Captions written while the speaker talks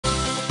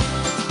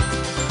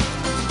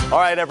All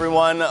right,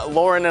 everyone.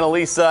 Lauren and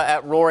Elisa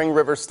at Roaring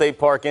River State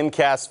Park in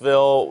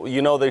Cassville.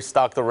 You know they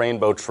stock the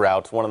rainbow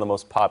trout, one of the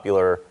most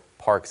popular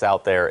parks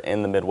out there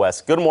in the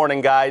Midwest. Good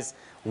morning, guys.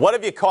 What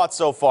have you caught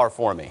so far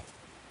for me?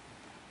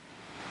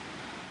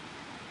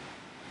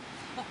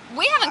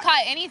 We haven't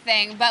caught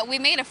anything, but we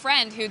made a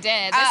friend who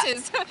did. This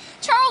is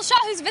Charles Shaw,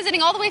 who's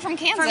visiting all the way from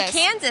Kansas. From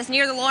Kansas,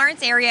 near the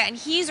Lawrence area, and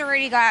he's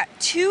already got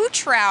 2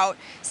 trout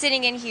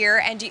sitting in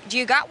here. And do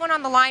you got one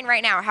on the line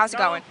right now? How's it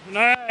going? No,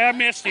 I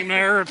missed him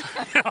there.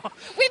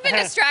 We've been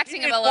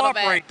distracting him a little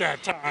bit. Cooperate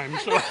that time.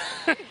 So.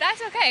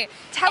 That's okay.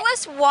 Tell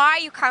us why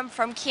you come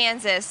from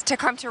Kansas to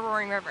come to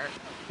Roaring River.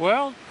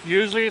 Well,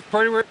 usually it's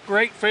pretty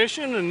great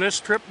fishing, and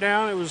this trip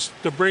down, it was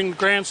to bring the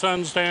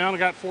grandsons down. I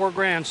got 4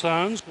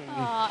 grandsons.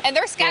 And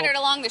they're scattered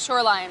along the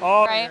shoreline,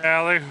 oh, right?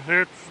 Yeah,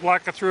 they're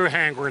like I threw a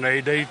hand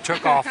grenade. They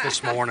took off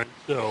this morning.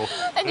 So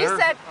and you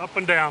said up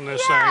and down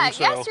this thing.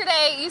 So.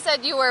 Yesterday you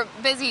said you were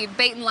busy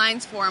baiting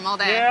lines for them all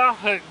day.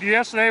 Yeah,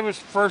 yesterday was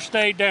the first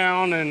day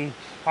down, and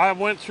I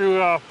went through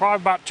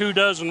probably about 2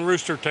 dozen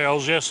rooster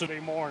tails yesterday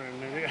morning.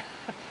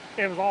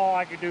 It was all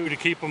I could do to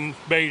keep them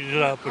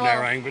baited up and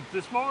everything. But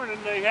this morning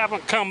they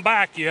haven't come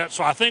back yet,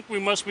 so I think we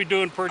must be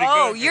doing pretty good.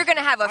 Oh, you're going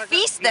to have a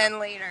feast then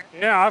later.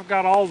 Yeah, I've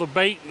got all the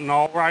bait and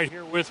all right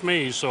here with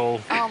me,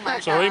 so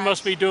they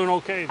must be doing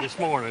okay this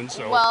morning.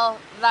 So. Well,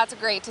 that's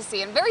great to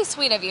see, and very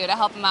sweet of you to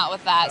help them out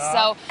with that.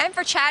 And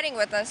for chatting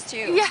with us too.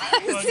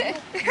 Yes.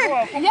 You're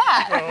welcome.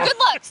 Yeah. Good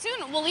luck.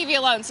 Soon we'll leave you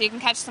alone so you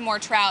can catch some more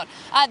trout.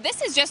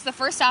 This is just the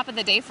first stop of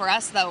the day for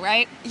us, though,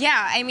 right?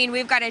 Yeah. I mean,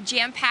 we've got a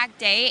jam-packed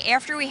day.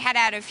 After we head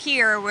out of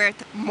here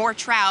with more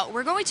trout,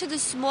 we're going to the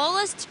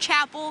smallest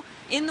chapel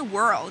in the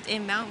world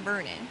in Mount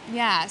Vernon.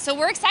 Yeah. So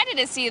we're excited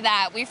to see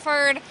that. We've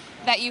heard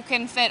that you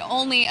can fit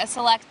only a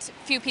select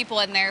few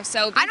people in there.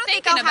 So I don't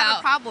think I'll have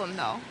a problem,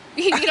 though.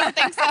 You don't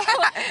think so?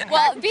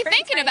 Well, be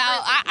thinking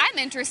about, I'm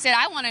interested.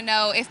 I want to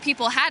know if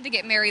people had to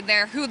get married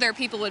there, who their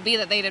people would be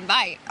that they'd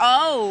invite.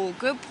 Oh,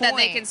 good point. That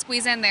they can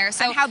squeeze in there.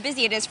 So and how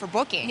busy it is for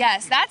booking.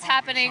 Yes, that's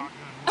happening.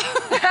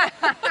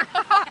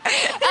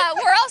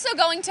 We're also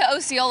going to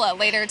Osceola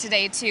later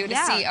today, too, to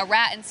see a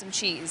rat and some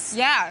cheese.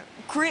 Yeah.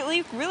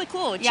 Really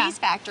cool cheese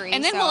factory.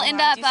 And then we'll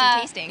end up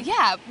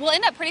we'll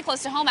end up pretty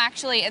close to home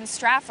actually in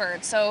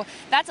Stratford. So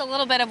that's a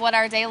little bit of what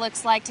our day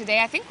looks like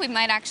today. I think we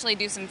might actually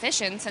do some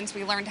fishing since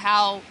we learned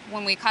how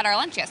when we caught our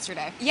lunch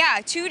yesterday. Yeah,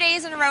 2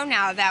 days in a row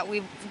now that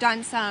we've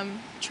done some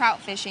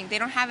trout fishing. They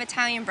don't have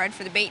Italian bread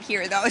for the bait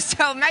here though,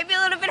 so it might be a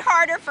little bit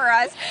harder for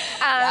us.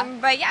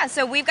 But yeah,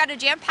 so we've got a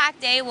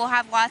jam-packed day. We'll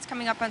have lots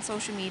coming up on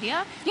social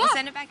media. We'll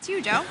send it back to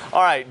you, Joe.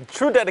 All right,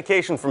 true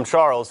dedication from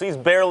Charles. He's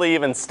barely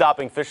even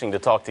stopping fishing to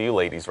talk to you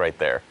ladies right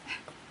there.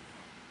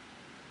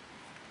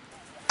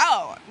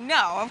 Oh,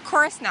 no, of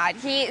course not.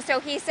 So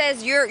he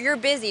says you're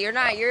busy. You're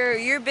not.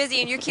 You're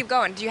busy and you keep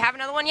going. Do you have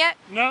another one yet?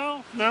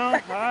 No.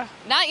 Not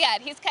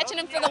yet. He's catching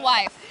him for the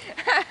wife.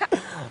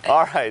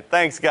 All right,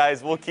 thanks,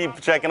 guys. We'll keep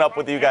checking up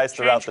with you guys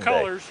throughout the day.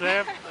 Colors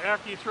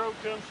after you throw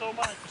to them so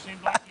much. It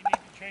seems like you need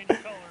to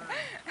change color.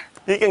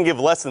 He can give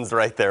lessons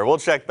right there. We'll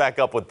check back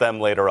up with them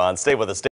later on. Stay with us.